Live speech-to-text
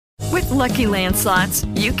Lucky Land Slots,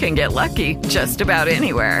 you can get lucky just about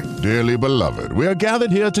anywhere. Dearly beloved, we are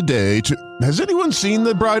gathered here today to... Has anyone seen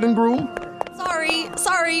the bride and groom?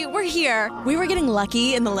 Sorry, we're here. We were getting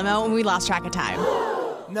lucky in the limo and we lost track of time.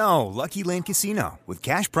 No, Lucky Land Casino, with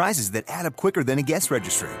cash prizes that add up quicker than a guest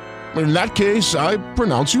registry. In that case, I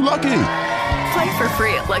pronounce you lucky. Play for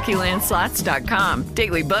free at LuckyLandSlots.com.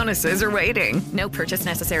 Daily bonuses are waiting. No purchase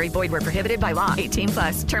necessary. Void where prohibited by law.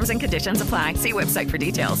 18+. Terms and conditions apply. See website for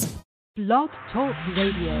details. Blog Talk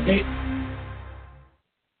Radio.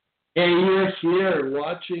 Hey, you're here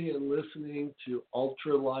watching and listening to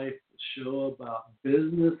Ultra Life, the show about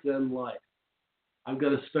business and life. I've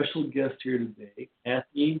got a special guest here today,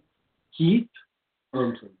 Keate,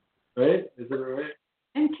 Thompson, right? Is that right?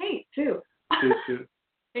 And Kate, too. Kate, too.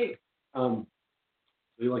 Kate. So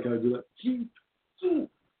you like how I do that? Keate.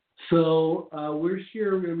 So we're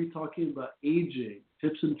here, we're going to be talking about aging,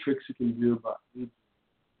 tips and tricks you can do about aging.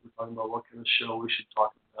 We're talking about what kind of show we should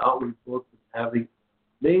talk about. We've both been having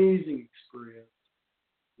an amazing experience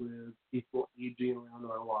with people aging around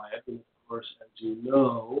our lives. And of course, as you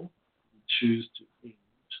know, we choose to age.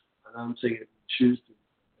 And I'm saying if we choose to,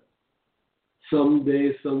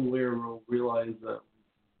 someday, somewhere, we'll realize that we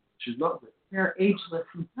choose not to. We are ageless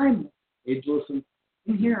and timeless. Ageless and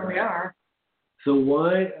here we are. So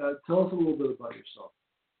why, tell us a little bit about yourself.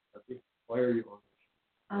 Why are you on this?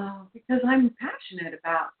 Because I'm passionate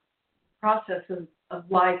about processes of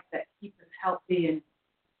life that keep us healthy and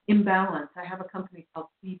in balance. I have a company called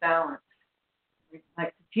Be Balance. We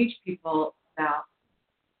like to teach people about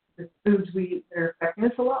the foods we eat that are affecting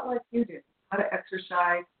us a lot like you do, how to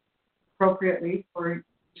exercise appropriately for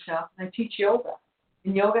yourself. And I teach yoga.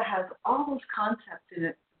 And yoga has all those concepts in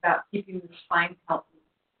it about keeping the spine healthy.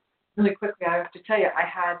 Really quickly, I have to tell you, I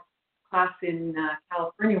had a class in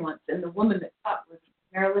California once, and the woman that taught was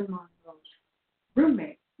Marilyn Monroe's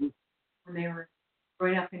roommate when they were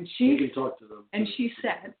growing up. And you can talk to them. And she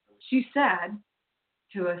said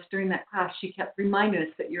to us during that class, she kept reminding us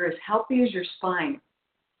that you're as healthy as your spine.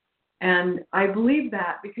 And I believe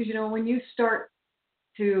that because, you know, when you start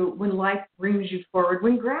when life brings you forward,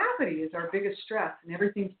 when gravity is our biggest stress and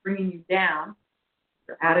everything's bringing you down,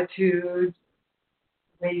 your attitude,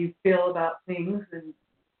 the way you feel about things, and,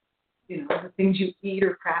 you know, the things you eat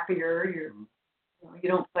are crappier, you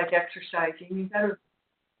don't like exercising, you've got to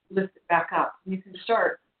lift it back up. And you can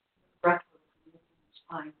start breath work and lifting your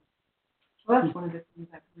spine. So that's one of the things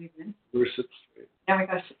I believe in. We're sit straight. Yeah, we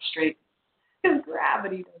got to sit straight. Because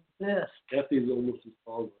gravity does this. Kathy's almost as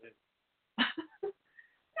tall as I am.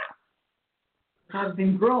 I've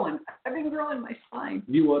been growing my spine.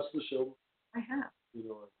 You watch the show? I have. You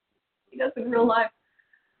know, he does in real life.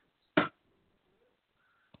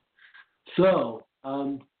 So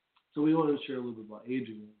we want to share a little bit about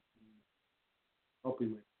aging and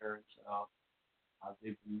helping my parents out.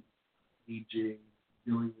 They've been aging,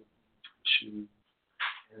 dealing with issues,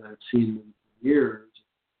 and I've seen them for years.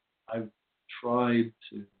 I've tried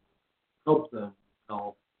to help them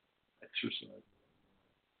health, exercise.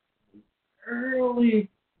 Early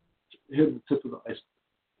hit the tip of the iceberg.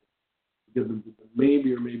 Give them the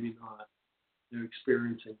maybe or maybe not they're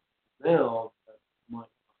experiencing now that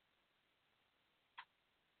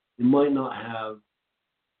they might not have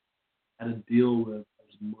had to deal with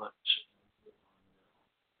as much as they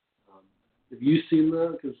are now. Have you seen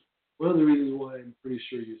that? Because one of the reasons why I'm pretty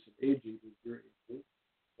sure you said aging is you're aging.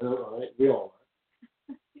 All right, we all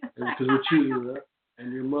are. Because we're choosing that.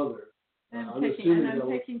 And your mother. I'm taking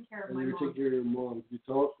care of my mom. You're taking care of your mom. Can you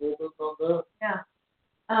tell us a little bit about that? Yeah.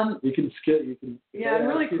 You can skip. You can. Yeah,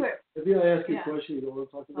 really quick. If I ask you a question you don't want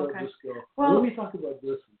to talk about, okay. Just go. Well, let me talk about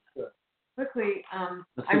this instead. Quickly, I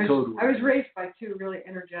was raised by two really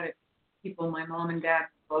energetic people. My mom and dad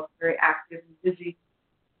were both very active and busy.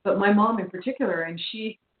 But my mom in particular, and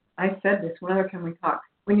I said this one other time we talked,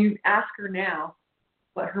 when you ask her now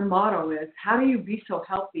what her motto is, how do you be so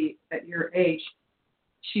healthy at your age?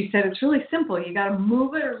 She said, it's really simple. You got to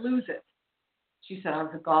move it or lose it. She said, I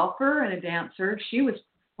was a golfer and a dancer. She was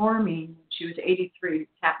performing when she was 83,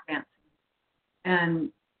 tap dancing.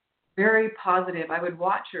 And very positive. I would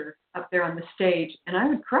watch her up there on the stage, and I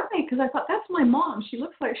would cry because I thought, that's my mom. She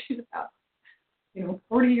looks like she's about,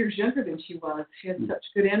 40 years younger than she was. She had such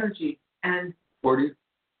good energy. And 40?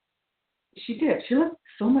 She did. She looked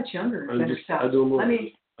so much younger than herself. I don't know. I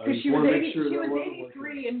mean, because she was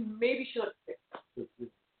 83 and maybe she looked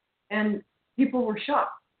 60. And people were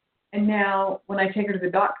shocked. And now when I take her to the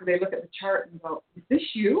doctor, they look at the chart and go, is this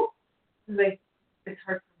you? It's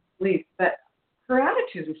hard to believe. But her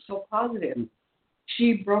attitude is so positive.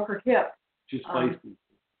 She broke her hip. She's feisty.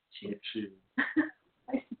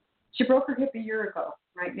 She broke her hip a year ago,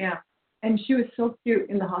 right now. And she was so cute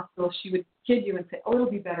in the hospital. She would kid you and say, "Oh, it'll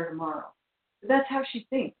be better tomorrow." But that's how she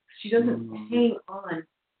thinks. She doesn't hang on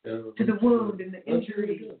to the wound and the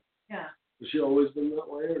injury. Yeah. Has she always been that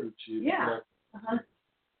way, or did she? Yeah.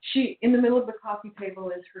 She, in the middle of the coffee table,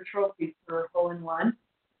 is her trophy for her hole-in-one.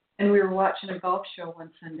 And we were watching a golf show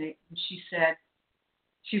one Sunday, and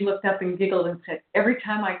she looked up and giggled and said, "Every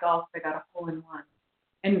time I golfed, I got a hole-in-one."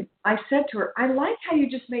 And I said to her, "I like how you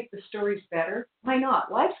just make the stories better. Why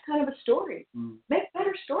not? Life's kind of a story. Make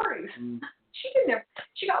better stories."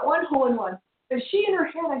 She got one hole-in-one. But she, in her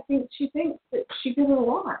head, I think she thinks that she did it a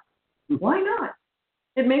lot. Why not?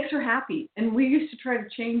 It makes her happy. And we used to try to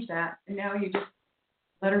change that, and now you just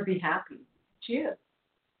let her be happy. She is.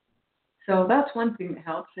 So that's one thing that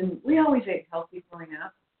helps. And we always ate healthy growing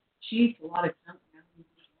up. She eats a lot of junk now.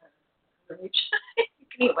 You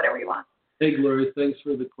can eat whatever you want. Hey, Gloria, thanks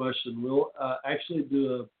for the question. We'll actually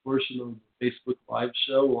do a portion of the Facebook Live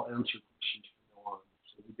show. We'll answer questions from now on.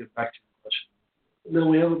 So we'll get back to your question. Now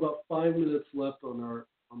we have about 5 minutes left on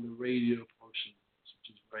the radio portion, which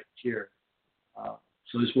is right here.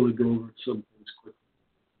 So I just want to go over some things quickly.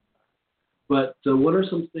 But what are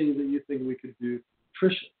some things that you think we could do for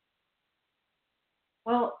nutrition?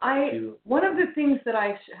 Well, one of the things that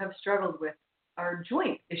I have struggled with are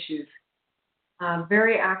joint issues.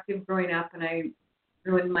 Very active growing up, and I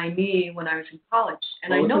ruined my knee when I was in college.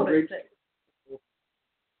 And I noticed that.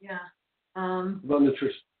 Yeah. About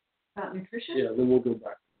nutrition. About nutrition? Yeah, then we'll go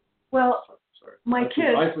back. Well, sorry. My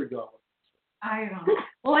kids. I forgot. I don't know.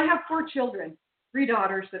 Well, I have 4 children, 3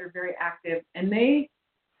 daughters that are very active, and they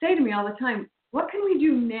say to me all the time, "What can we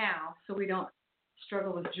do now so we don't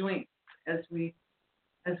struggle with joints as we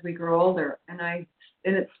grow older?" And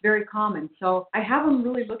it's very common. So I have them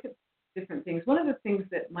really look at different things. One of the things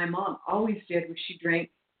that my mom always did was she drank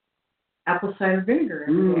apple cider vinegar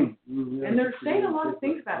every day. Yeah, and they're saying a lot of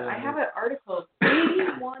things about it. I have an article of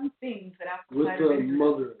 81 things that apple cider vinegar. With the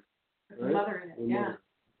mother. With the mother in it, yeah.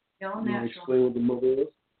 All natural. Can you explain what the mother is?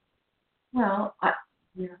 Well,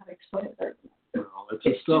 you know how to explain it better. No, it's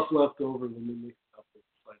the stuff left over when we make apple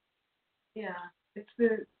cider. Yeah, it's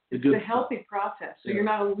the healthy process. So you're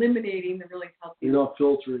not eliminating the really healthy. You're not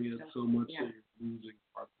filtering it so much that you're losing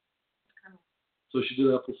part. So she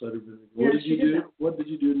did apple cider vinegar. What did you do? What did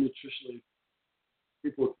you do nutritionally?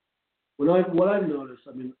 People, what I've noticed,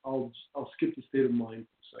 I mean, I'll skip the state of mind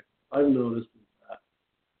for a second. I've noticed is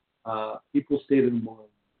that people's state of mind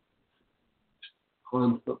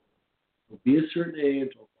constantly. They'll be a certain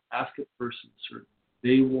age, or ask a person certain.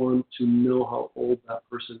 They want to know how old that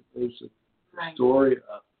person is, and the story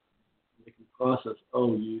up. They can process.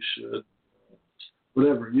 Oh, you should,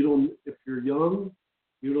 whatever. You don't. If you're young,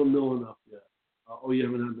 you don't know enough yet. Oh, you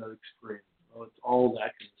haven't had that experience. Oh, it's all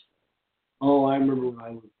that kind of stuff. Oh, I remember when I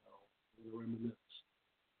was little. Reminisce.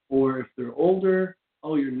 Or if they're older,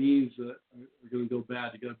 oh, your knees are going to go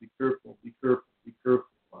bad. You got to be careful. Be careful. Be careful.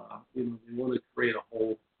 They want to create a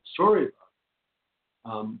whole story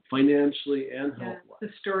about it, financially and health-wise. The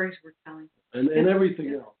stories we're telling. And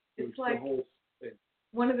everything else. It's like the whole thing.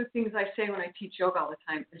 One of the things I say when I teach yoga all the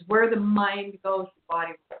time is where the mind goes, the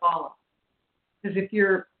body will follow. Because if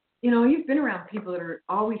you've been around people that are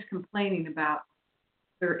always complaining about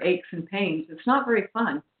their aches and pains, it's not very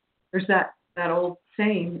fun. There's that old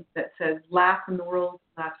saying that says, laugh and the world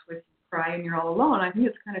laughs with you, cry and you're all alone. I think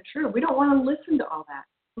it's kind of true. We don't want to listen to all that.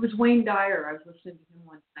 It was Wayne Dyer. I was listening to him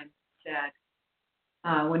one time. He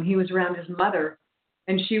said when he was around his mother,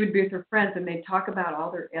 and she would be with her friends, and they'd talk about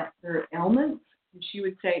all their ailments, and she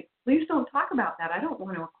would say, "Please don't talk about that. I don't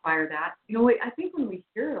want to acquire that." I think when we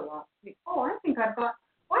hear it a lot, we think, "Oh, I think I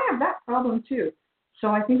have that problem too." So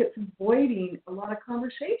I think it's avoiding a lot of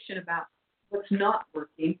conversation about what's not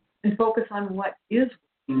working and focus on what is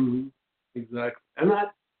working. Mm-hmm. Exactly. And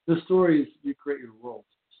the stories, you create your world.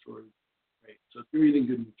 The stories. So if you're eating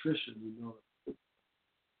good nutrition, you know that.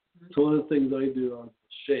 Mm-hmm. So one of the things I do are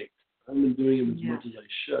shakes. I haven't been doing them as much as I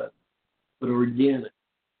should, but organic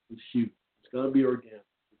is huge. It's got to be organic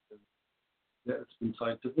because it's been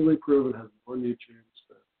scientifically proven has more nutrients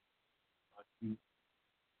than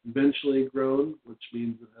conventionally grown, which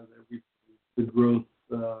means it has the growth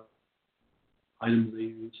items they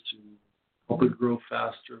use to help it grow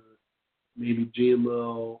faster, maybe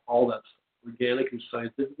GMO, all that stuff. Organic is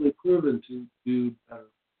scientifically proven to do better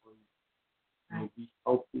for you, be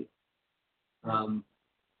healthy.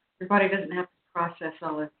 Your body doesn't have to process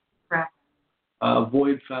all this crap.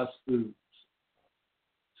 Avoid fast foods.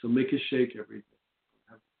 So make a shake every day.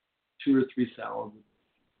 Have 2 or 3 salads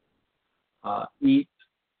a day. Eat.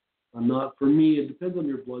 For me, it depends on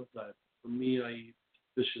your blood type. For me, I eat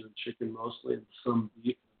fish and chicken mostly, and some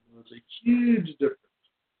beef. There's a huge difference.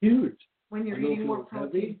 Huge. when you're I don't eating more feel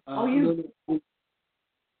protein. heavy.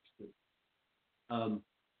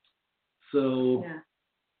 So.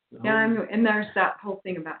 Yeah, and there's that whole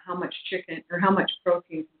thing about how much chicken or how much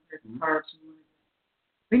protein compared to carbs.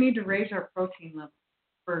 We need to raise our protein level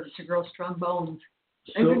to grow strong bones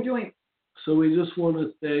and good joints. So we just want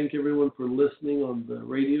to thank everyone for listening on the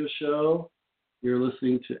radio show. You're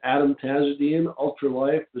listening to Adam Tajideen, Ultra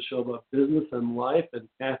Life, the show about business and life, and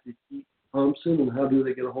Kathy Keate Thompson. And how do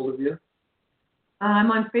they get a hold of you? I'm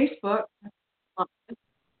on Facebook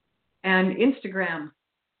and Instagram,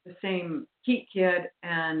 the same Keate Kid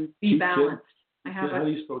and Be Balanced. How do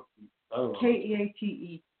you spell Keate? I don't know. Keate.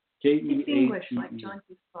 Keate. It's English, like John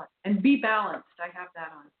Keats. And Be Balanced. I have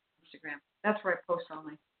that on Instagram. That's where I post all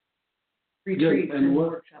my retreats and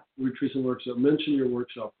workshops. Retreats and workshops. Mention your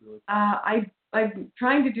workshop really. I'm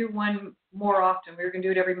trying to do one more often. We were going to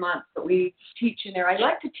do it every month, but we teach in there. I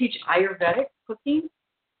like to teach Ayurvedic cooking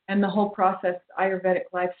and the whole process, Ayurvedic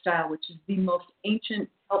lifestyle, which is the most ancient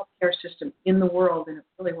healthcare system in the world, and it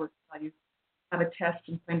really works how you have a test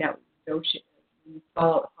and find out what your dosha is. And it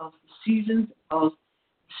follows the seasons, it follows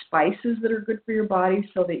the spices that are good for your body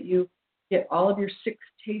so that you get all of your 6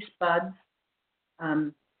 taste buds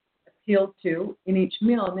appealed to in each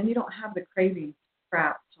meal, and then you don't have the craving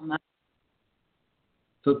crap so much.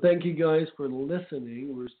 So thank you guys for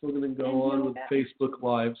listening. We're still going to go on with Facebook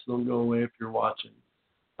Live, so don't go away if you're watching.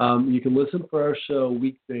 You can listen for our show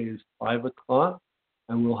weekdays 5 o'clock,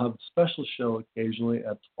 and we'll have a special show occasionally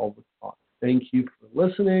at 12 o'clock. Thank you for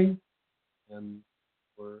listening, and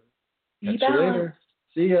we'll catch you later.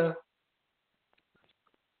 See ya.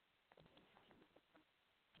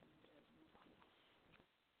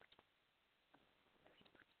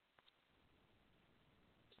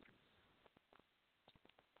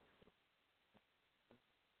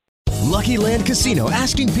 Lucky Land Casino,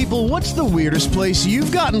 asking people, what's the weirdest place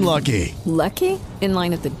you've gotten lucky? Lucky? In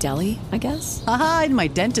line at the deli, I guess? Aha, in my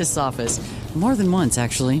dentist's office. More than once,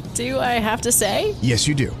 actually. Do I have to say? Yes,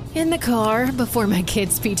 you do. In the car before my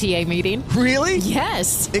kids' PTA meeting. Really?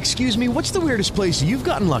 Yes. Excuse me, what's the weirdest place you've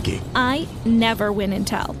gotten lucky? I never win and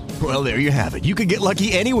tell. Well, there you have it. You can get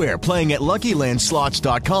lucky anywhere, playing at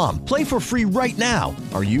LuckyLandSlots.com. Play for free right now.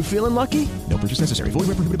 Are you feeling lucky? No purchase necessary. Void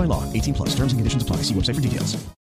where prohibited by law. 18+. Terms and conditions apply. See website for details.